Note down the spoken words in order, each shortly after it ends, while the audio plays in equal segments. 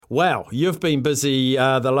Wow, you've been busy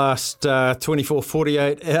the last 24,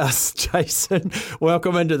 48 hours, Jason.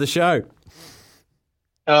 Welcome into the show.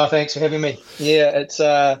 Oh, thanks for having me. Yeah, it's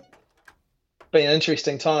been an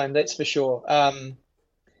interesting time, that's for sure. Kind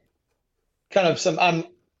of some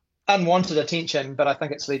unwanted attention, but I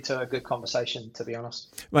think it's led to a good conversation, to be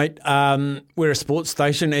honest. Mate, we're a sports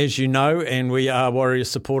station, as you know, and we are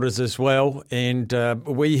Warriors supporters as well. And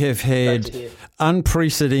we have had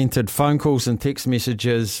unprecedented phone calls and text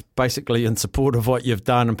messages basically in support of what you've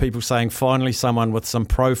done, and people saying finally someone with some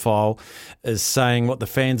profile is saying what the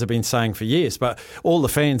fans have been saying for years. But all the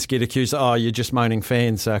fans get accused, you're just moaning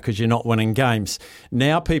fans because you're not winning games.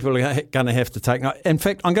 Now people are going to have to take... In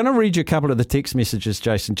fact, I'm going to read you a couple of the text messages,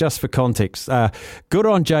 Jason, just for context. Good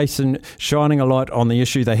on Jason shining a light on the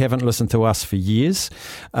issue. They haven't listened to us for years.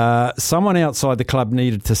 Someone outside the club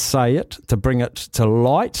needed to say it, to bring it to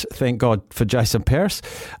light. Thank God for Jason Paris.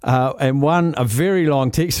 And one, a very long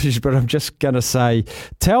text message, but I'm just going to say,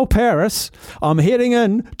 tell Paris I'm heading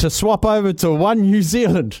in to swap over to One New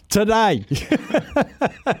Zealand today.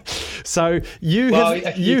 So you have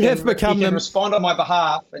become... You can respond on my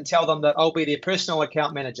behalf and tell them that I'll be their personal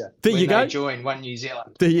account manager when they join One New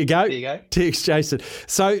Zealand. There you go. There you go. Text Jason.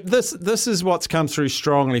 So this is what's come through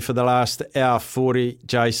strongly for the last hour 40,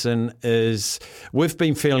 Jason, is we've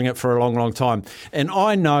been feeling it for a long, long time. And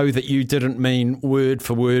I know that you didn't mean word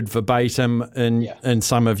for word verbatim in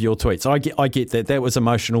some of your tweets. I get that. That was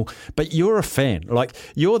emotional. But you're a fan. Like,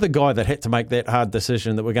 you're the guy that had to make that hard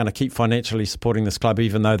decision that we're going to keep financially supporting this club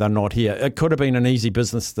even though they're not here. It could have been an easy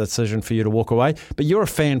business decision for you to walk away. But you're a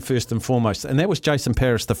fan first and foremost. And that was Jason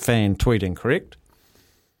Paris, the fan, tweeting, correct?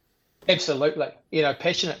 Absolutely.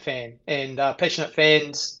 Passionate fan, and passionate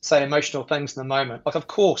fans say emotional things in the moment. Like, of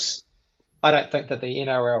course, I don't think that the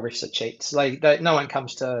NRL refs are cheats. No one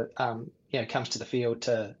comes to the field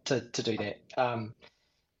to do that.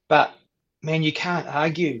 But man, you can't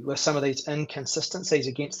argue with some of these inconsistencies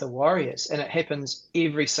against the Warriors, and it happens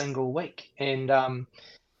every single week. And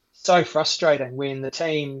so frustrating when the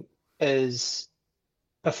team is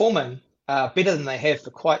performing better than they have for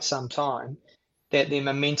quite some time, that their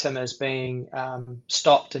momentum is being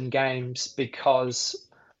stopped in games because,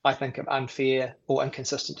 I think, of unfair or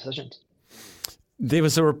inconsistent decisions. There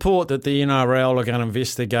was a report that the NRL are going to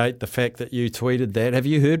investigate the fact that you tweeted that. Have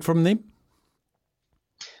you heard from them?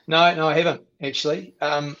 No, I haven't, actually.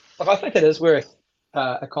 Look, I think it is worth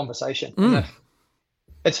a conversation.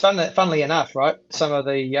 It's funnily enough, right? Some of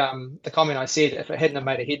the comment I said, if it hadn't have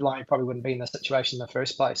made a headline, it probably wouldn't be in this situation in the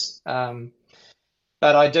first place.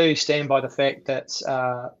 But I do stand by the fact that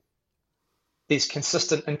there's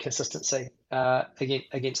consistent inconsistency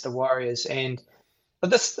against the Warriors. And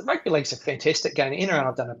the rugby league's a fantastic game. The NRL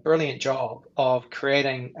have done a brilliant job of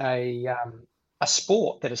creating a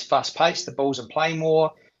sport that is fast-paced. The Bulls are playing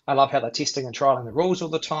more. I love how they're testing and trialing the rules all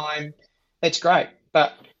the time. That's great.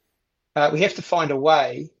 But we have to find a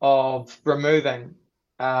way of removing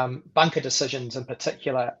bunker decisions in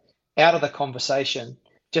particular out of the conversation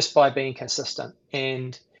just by being consistent.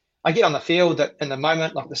 And I get on the field that in the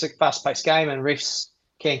moment, like, this is a fast-paced game and refs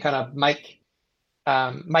can kind of make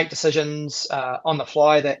decisions on the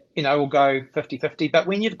fly that, will go 50-50. But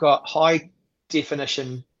when you've got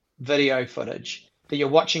high-definition video footage that you're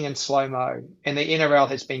watching in slow-mo, and the NRL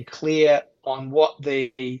has been clear on what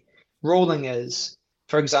the ruling is,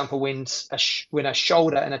 for example, when a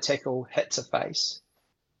shoulder in a tackle hits a face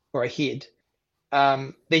or a head,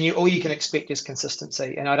 then all you can expect is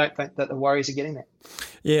consistency, and I don't think that the Warriors are getting that.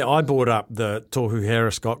 Yeah, I brought up the Tohu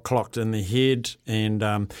Harris got clocked in the head, and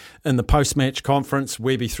in the post-match conference,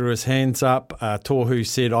 Webby threw his hands up. Tohu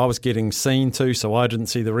said, I was getting seen to, so I didn't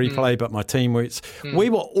see the replay, but my teammates. We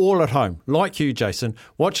were all at home, like you, Jason,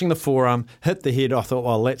 watching the forearm, hit the head. I thought,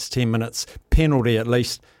 well, that's 10 minutes, penalty at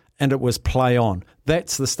least, and it was play on.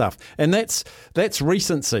 That's the stuff. And that's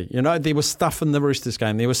recency. There was stuff in the Roosters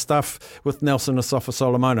game. There was stuff with Nelson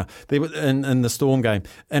Asafa-Solomona in the Storm game.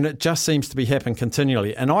 And it just seems to be happening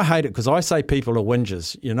continually. And I hate it because I say people are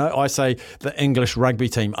whingers. I say the English rugby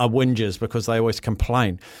team are whingers because they always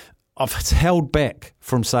complain. I've held back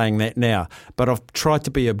from saying that now, but I've tried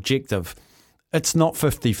to be objective. It's not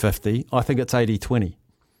 50-50. I think it's 80-20.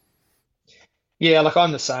 Yeah, like,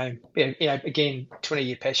 I'm the same. Again,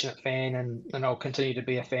 20-year passionate fan, and I'll continue to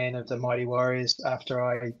be a fan of the mighty Warriors after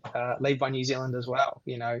I leave One New Zealand as well.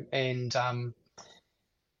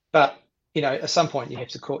 But at some point you have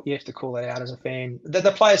to call it out as a fan.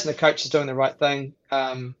 The players and the coaches are doing the right thing.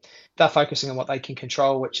 They're focusing on what they can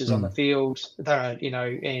control, which is on the field. They're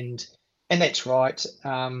and that's right.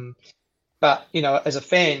 But as a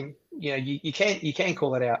fan, you can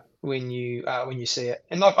call it out when you see it.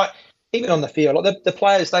 And like, even on the field, like the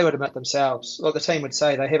players, they would admit themselves, like the team would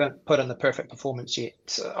say, they haven't put in the perfect performance yet.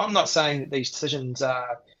 So I'm not saying that these decisions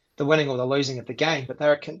are the winning or the losing of the game, but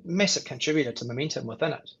they're a massive contributor to momentum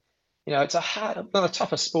within it. It's one of the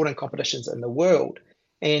toughest sporting competitions in the world,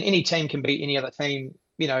 and any team can beat any other team,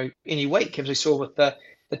 any week, as we saw with the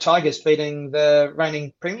Tigers beating the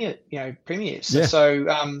reigning premiers. Yeah.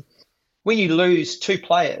 So when you lose two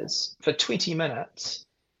players for 20 minutes,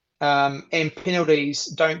 and penalties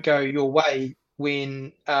don't go your way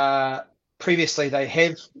when previously they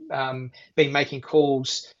have been making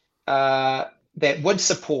calls that would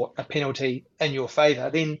support a penalty in your favour,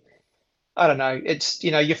 then I don't know. It's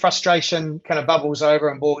your frustration kind of bubbles over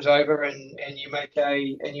and boils over, and you make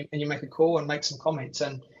a call and make some comments,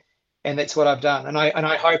 and that's what I've done. And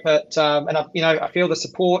I hope it. I feel the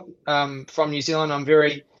support from New Zealand.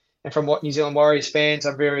 And from what New Zealand Warriors fans,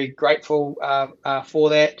 I'm very grateful for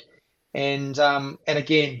that. And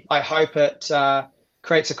again, I hope it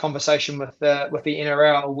creates a conversation with the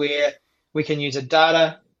NRL where we can use a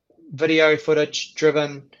data, video footage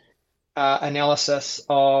driven analysis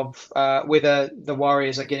of whether the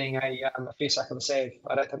Warriors are getting a fair suck of the sieve.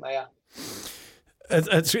 I don't think they are.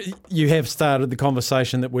 You have started the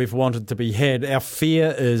conversation that we've wanted to be had. Our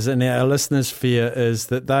fear is, and our listeners' fear is,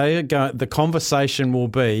 that the conversation will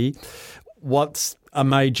be, what's a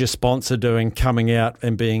major sponsor doing, coming out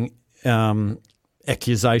and being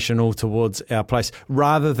accusational towards our place,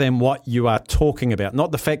 rather than what you are talking about.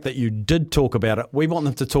 Not the fact that you did talk about it. We want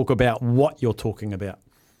them to talk about what you're talking about.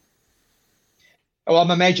 Well,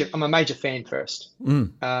 I'm a major fan first.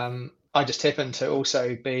 I just happen to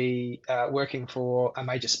also be working for a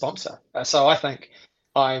major sponsor, so I think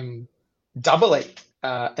I'm doubly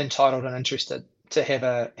entitled and interested to have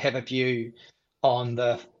a view on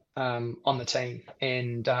the team,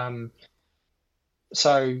 and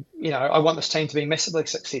so I want this team to be massively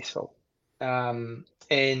successful, and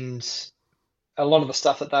a lot of the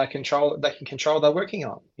stuff that they can control, they're working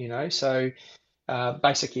on. So.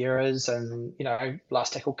 Basic errors and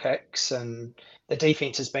last tackle kicks, and the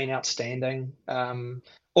defense has been outstanding. All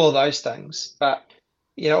of those things, but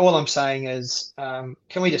all I'm saying is, can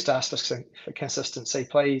we just ask for consistency,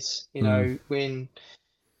 please? When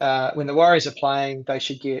the Warriors are playing, they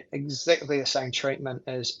should get exactly the same treatment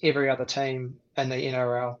as every other team in the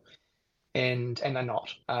NRL, and they're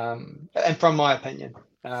not. And from my opinion,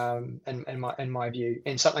 in my view,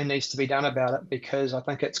 and something needs to be done about it, because I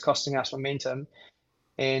think it's costing us momentum,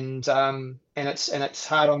 and it's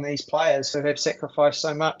hard on these players who have sacrificed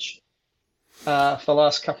so much for the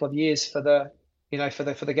last couple of years for the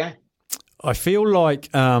game. I feel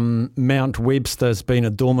like Mount Webster's been a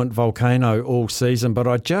dormant volcano all season, but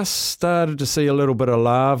I just started to see a little bit of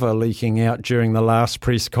lava leaking out during the last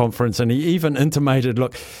press conference, and he even intimated,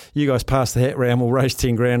 look, you guys pass the hat round, we'll raise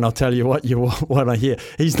 10 grand, I'll tell you what you want to hear.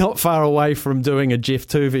 He's not far away from doing a Jeff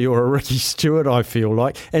Tuvey or a Ricky Stewart, I feel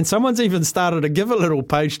like, and someone's even started to give a little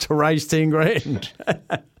page to raise 10 grand.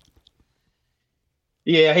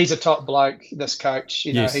 Yeah, he's a top bloke, this coach.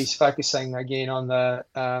 Yes. He's focusing again on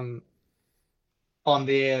the on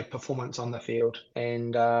their performance on the field,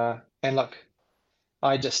 and look,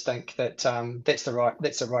 I just think that that's the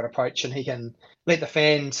right approach, and he can let the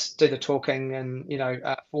fans do the talking, and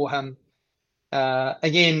for him.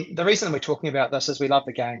 Again, the reason we're talking about this is we love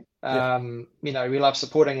the game. We love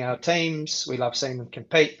supporting our teams. We love seeing them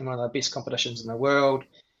compete in one of the best competitions in the world,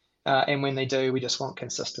 and when they do, we just want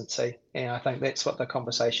consistency, and I think that's what the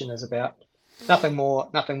conversation is about. Nothing more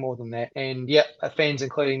than that. And yeah, fans,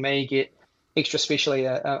 including me, get extra specially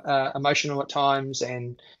emotional at times,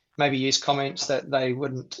 and maybe use comments that they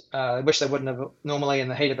wouldn't wish they wouldn't have normally in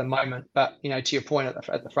the heat of the moment. But to your point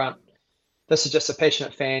at the front, this is just a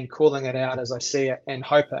passionate fan calling it out as I see it, and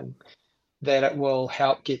hoping that it will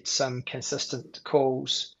help get some consistent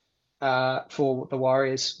calls for the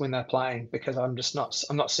Warriors when they're playing, because I'm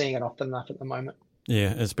not seeing it often enough at the moment.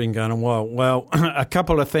 Yeah, it's been going a while. Well, a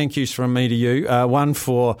couple of thank yous from me to you. One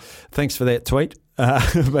for thanks for that tweet.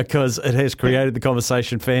 Because it has created the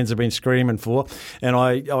conversation fans have been screaming for. And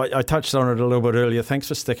I touched on it a little bit earlier. Thanks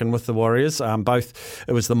for sticking with the Warriors. Both,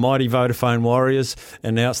 it was the mighty Vodafone Warriors,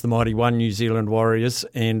 and now it's the mighty One New Zealand Warriors,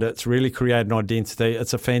 and it's really created an identity.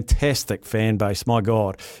 It's a fantastic fan base. My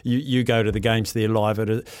God, you go to the games there live.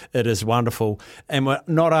 It is wonderful. And we're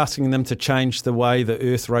not asking them to change the way the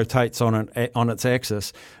Earth rotates on its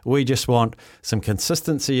axis. We just want some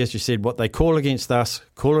consistency, as you said. What they call against us,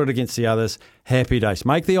 call it against the others. Happy days.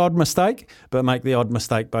 Make the odd mistake, but make the odd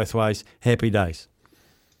mistake both ways. Happy days.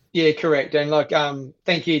 Yeah, correct. And look,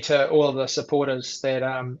 thank you to all of the supporters that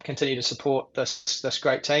continue to support this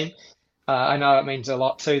great team. I know it means a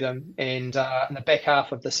lot to them. And in the back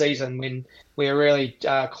half of the season, when we're really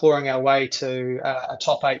clawing our way to a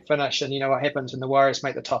top 8 finish, and you know what happens when the Warriors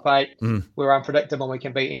make the top 8, we're unpredictable and we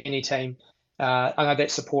can beat any team. I know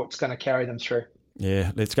that support's going to carry them through.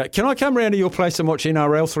 Yeah, let's go. Can I come round to your place and watch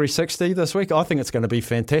NRL 360 this week? I think it's going to be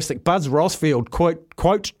fantastic. Buzz Rossfield quote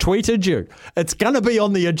tweeted you. It's going to be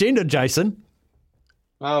on the agenda, Jason.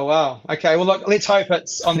 Oh, wow. Okay, well, look, let's hope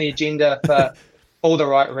it's on the agenda for all the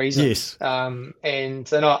right reasons. Yes. And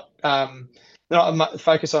they're not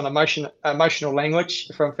focused on emotional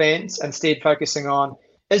language from fans, instead focusing on,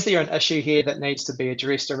 is there an issue here that needs to be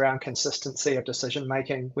addressed around consistency of decision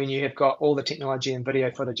making when you have got all the technology and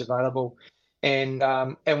video footage available? And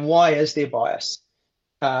why is there bias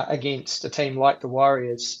against a team like the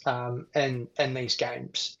Warriors in these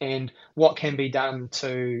games? And what can be done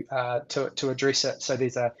to address it so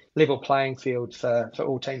there's a level playing field for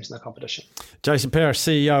all teams in the competition? Jason Paris,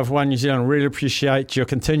 CEO of One New Zealand, really appreciate your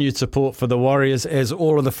continued support for the Warriors. As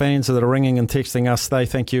all of the fans that are ringing and texting us, they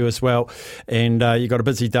thank you as well. And you've got a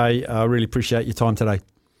busy day. I really appreciate your time today.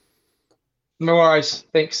 No worries.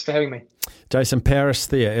 Thanks for having me. Jason Paris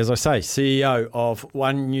there, as I say, CEO of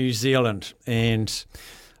One New Zealand. And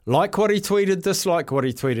like what he tweeted, dislike what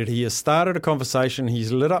he tweeted, he has started a conversation.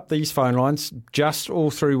 He's lit up these phone lines just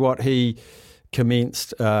all through what he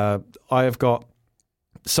commenced. I have got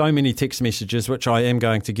so many text messages, which I am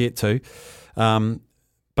going to get to,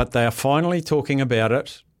 but they are finally talking about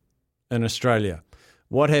it in Australia.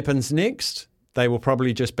 What happens next? They will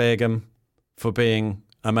probably just bag him for being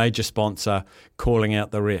a major sponsor, calling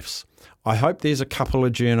out the refs. I hope there's a couple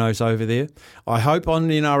of journos over there. I hope on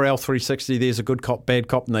NRL 360 there's a good cop, bad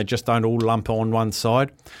cop, and they just don't all lump on one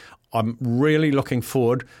side. I'm really looking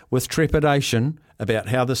forward with trepidation about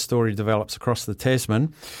how this story develops across the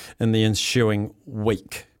Tasman in the ensuing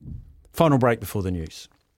week. Final break before the news.